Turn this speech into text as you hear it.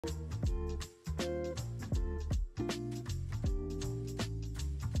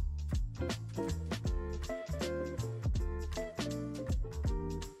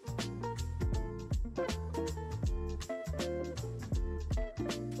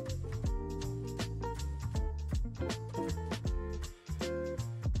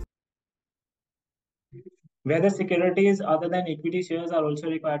Whether securities other than equity shares are also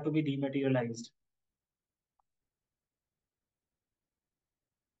required to be dematerialized.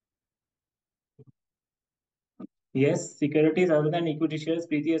 Yes, securities other than equity shares,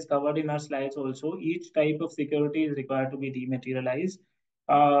 Preeti has covered in our slides also. Each type of security is required to be dematerialized.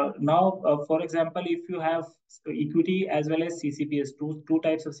 For example, if you have equity as well as CCPS, two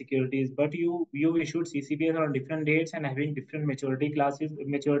types of securities, but you issued CCPS on different dates and having different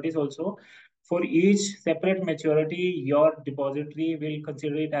maturities also. For each separate maturity, your depository will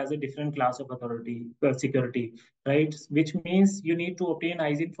consider it as a different class of authority security, right? Which means you need to obtain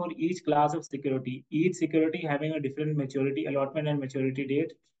ISIN for each class of security. Each security having a different maturity allotment and maturity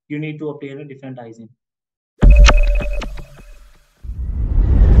date, you need to obtain a different ISIN.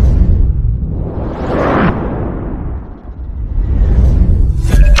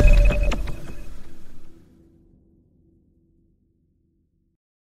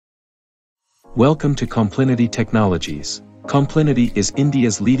 Welcome to COMPLINITY Technologies. COMPLINITY is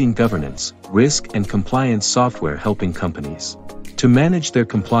India's leading governance, risk and compliance software helping companies to manage their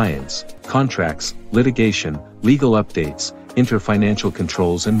compliance, contracts, litigation, legal updates, inter-financial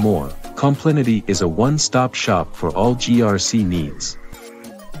controls and more. COMPLINITY is a one-stop shop for all GRC needs.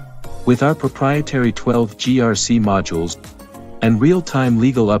 With our proprietary 12 GRC modules and real-time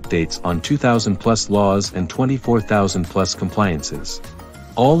legal updates on 2,000+ laws and 24,000+ compliances.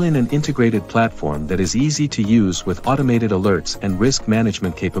 All in an integrated platform that is easy to use with automated alerts and risk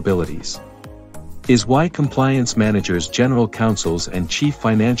management capabilities. Is why compliance managers, general counsels and chief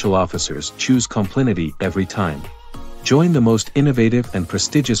financial officers choose COMPLINITY every time. Join the most innovative and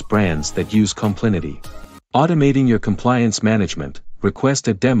prestigious brands that use COMPLINITY. Automating your compliance management, request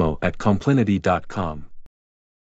a demo at complinity.com.